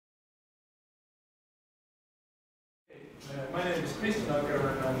My name is Kristjan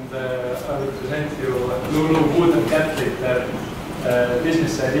Akkermann, and I will present you Lulu Wood and Cat Litter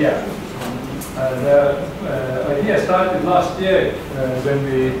business idea. The idea started last year when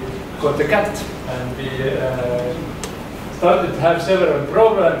we got a cat, and we started to have several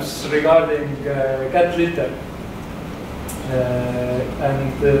problems regarding cat litter.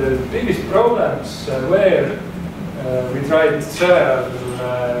 And the biggest problems were we tried several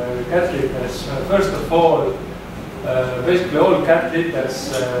cat litters. First of all, basically all cat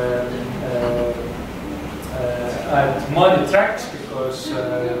litters had muddy tracks because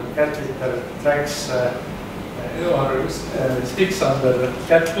cat litter tracks or sticks under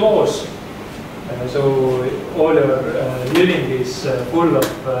cat claws. So all your living is full of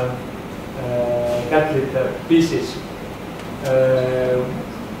cat litter pieces.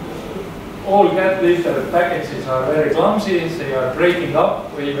 All cat litter packages are very clumsy. They are breaking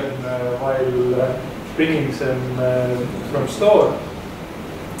up even while bringing them from store,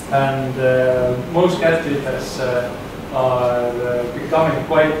 and most cat litters are becoming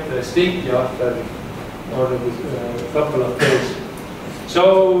quite stinky after already a couple of days.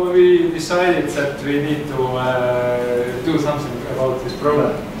 So we decided that we need to do something about this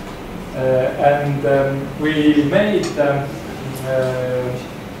problem, and we made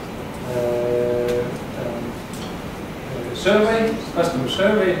customer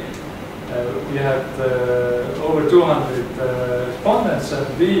survey. We had over 200 respondents,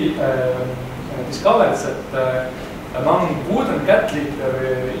 and we discovered that among wood and cat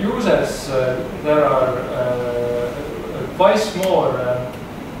litter users there are twice more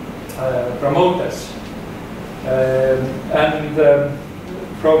promoters. And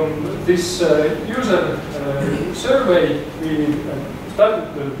from this user survey, we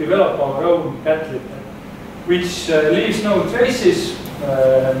started to develop our own cat litter, which leaves no traces.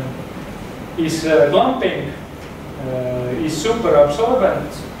 Is clumping, is super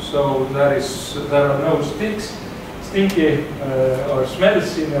absorbent, so there are no stinky or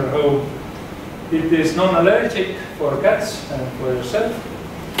smells in your home. It is non-allergic for cats and for yourself.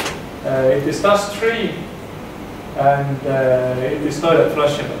 It is dust-free, and it is toilet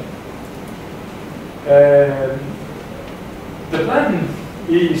flushable. The plan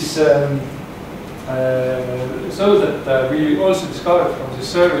is so that we also discovered from the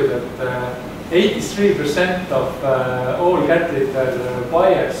survey that 83% of all cat litter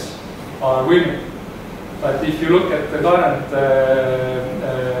buyers are women. But if you look at the current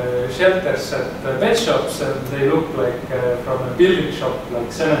shelters at the pet shops, they look like from a building shop,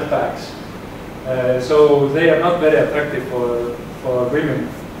 like cement bags. So they are not very attractive for women,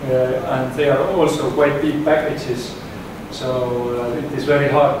 and they are also quite big packages. So it is very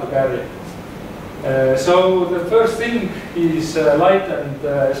hard to carry. So the first thing is a light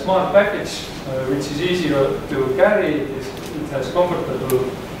and smart package, which is easier to carry. It has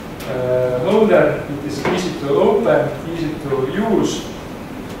comfortable holder. It is easy to open, easy to use,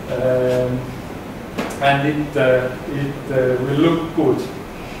 and it will look good.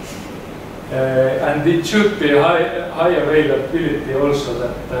 And it should be high availability also.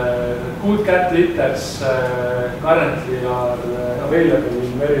 That good cat litters currently are available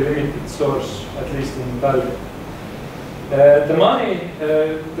in very limited stores, at least in Baltic.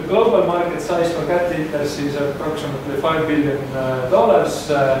 The global market size for cat litters is approximately $5 billion.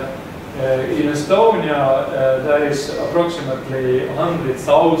 In Estonia, there is approximately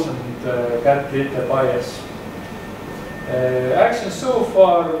 100,000 cat litter buyers. Action so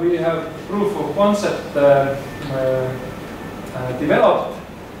far, we have proof of concept developed,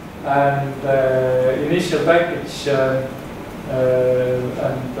 and initial package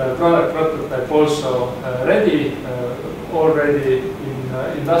and product prototype also ready, already in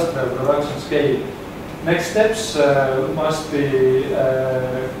industrial production scale. Next steps must be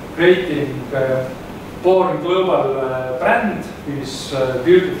creating Born Global brand with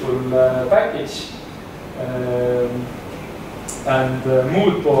beautiful package, and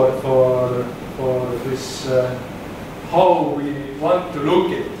mood board for this how we want to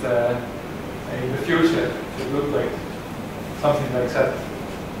look it in the future. It should look like something like that.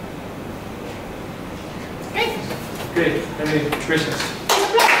 Great. Okay, any questions?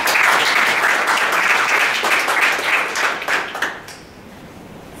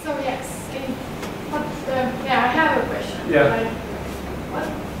 So yes, I have a question. Yeah. Like, what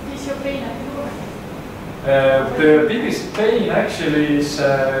is your pain at the moment? The biggest pain actually is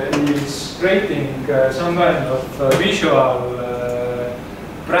creating some kind of visual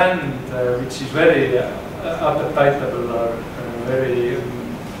brand which is very appetitable or very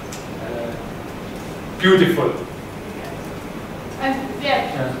beautiful. And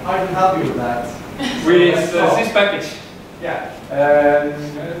yeah. I can help you with that. with this package. Yeah.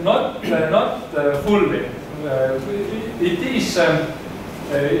 Not fully. It is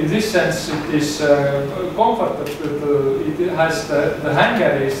in this sense it is comfortable. It has the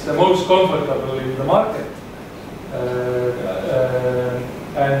hanger is the most comfortable in the market,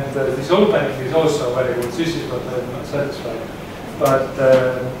 and this opening is also very good. This is what I'm not satisfied. But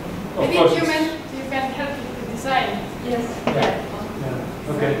of course, you meant you can help with the design. Yes. Yeah.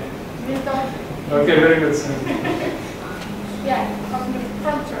 Okay. We don't. Okay, very good. Yeah, on the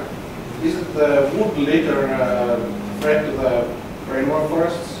front row. Is it the wood later threat to the rainwater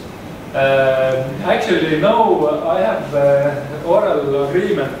forests? Actually, no. I have oral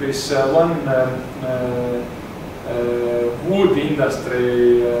agreement with one wood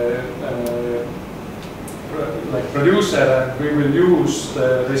industry like producer, and we will use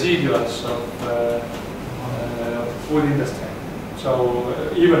the residuals of wood industry. So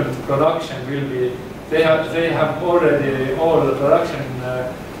even production will be. They have already all the production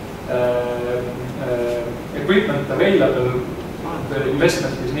equipment available. The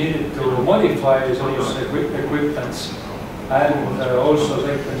investment is needed to modify those equipments, and also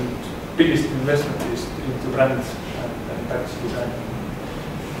second biggest investment is into brand and package design.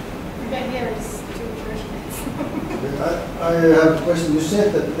 Okay, here is 2 questions. I have a question. You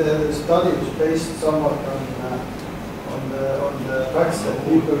said that the study was based somewhat on the facts that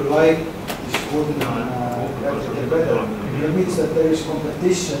people like this wooden practical better. That means that there is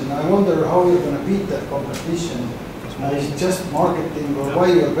competition. I wonder how you're going to beat that competition. Is it just marketing, or why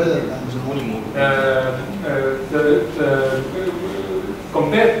you are better than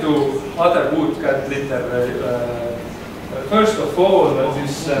compared to other wood cat litter? First of all,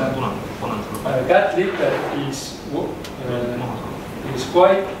 this cat litter is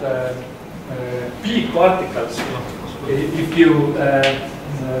quite big particles. If you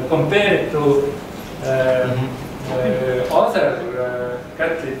compare it to other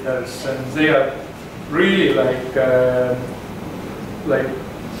cat litters, and they are really like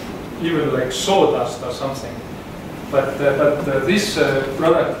even like sawdust or something. But this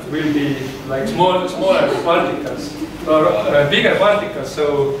product will be like smaller particles or bigger particles.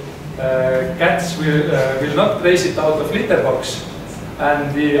 So cats will not place it out of litter box.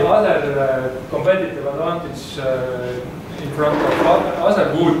 And the other competitive advantage in front of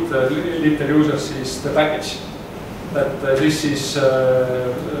other wood litter users is the package. That this is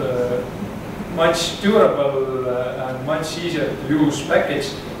much durable and much easier to use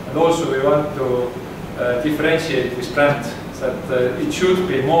package, and also we want to differentiate this brand, that it should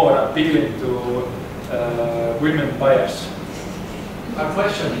be more appealing to women buyers. My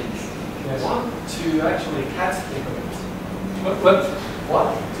question is, Yes. what do actually cats think of it?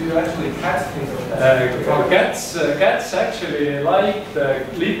 What do actually cats think of it? Cats actually like the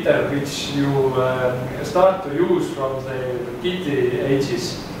litter which you start to use from the kitty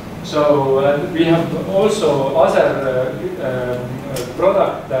ages. So we have also other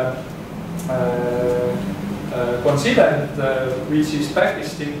product considered which is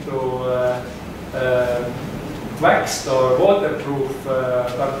packaged into waxed or waterproof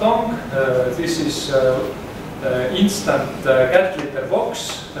carton. This is instant cat litter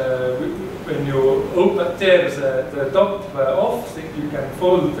box. When you tear the top off, you can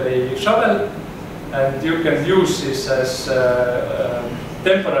fold a shovel, and you can use this as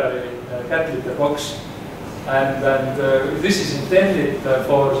temporary cat litter box. And this is intended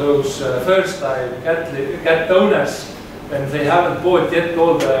for those first-time cat owners when they haven't bought yet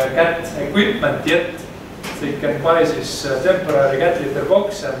all the cat equipment yet. They can buy this temporary cat litter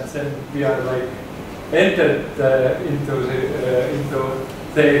box, and then we are like entered into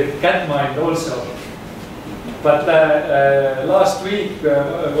the cat mind also. But last week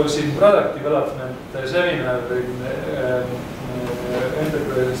I was in product development seminar in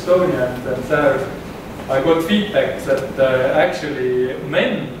Interreg Estonia, and there I got feedback that actually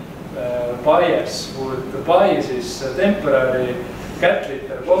men buyers would buy this temporary cat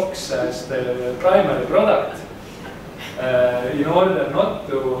litter box as the primary product in order not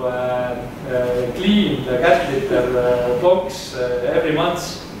to clean the cat litter box every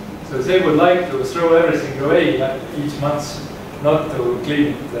month. So they would like to throw everything away each month, not to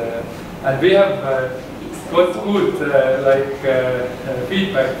clean it. And we have got good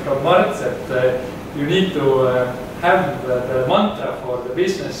feedback from Mart that you need to have the mantra for the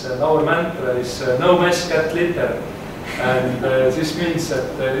business, and our mantra is no mess cat litter. And this means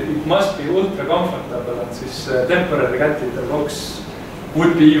that it must be ultra comfortable, and this temporary cat litter box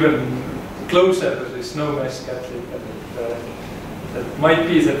would be even closer to this no mess cat litter. That might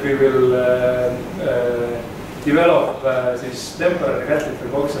be that we will develop this temporary cat litter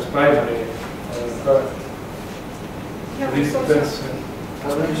box as primary Correct. Yeah, This- it's also- that's, I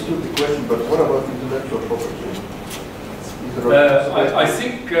understood the question, but what about intellectual property? Is there I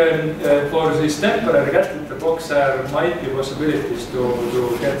think for this temporary catheter box there might be possibilities to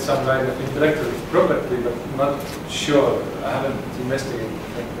get some kind of intellectual property, but I'm not sure. I haven't investigated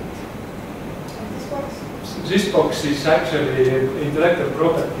that. This box. This box is actually intellectual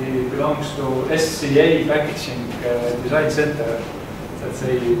property belongs to SCA Packaging Design Center that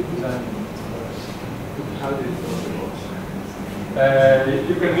they designed. How do you close the box?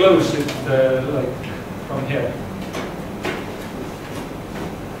 You can close it like from here.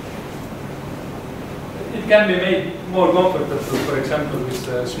 It can be made more comfortable, for example, with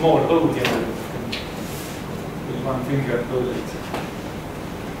a small hole here. With one finger close it.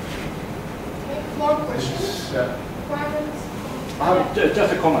 Okay, more questions? This is, yeah. Requirements? I have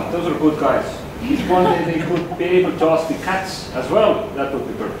just a comment. Those are good guys. If one day they could be able to ask the cats as well, that would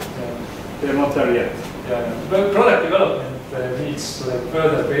be perfect. Yeah. They're not there yet. Yeah, but product development needs like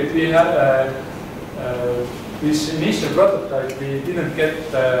further. We had this initial prototype. We didn't get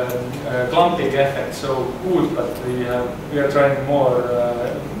clumping effect so good, but we are trying more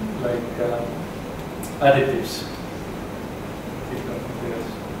like additives. Different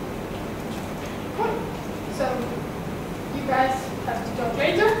materials. Cool. So, you guys have to talk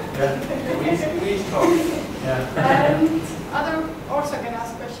later. Yeah. Please talk. Yeah. And other also can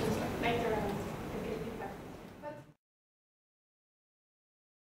ask questions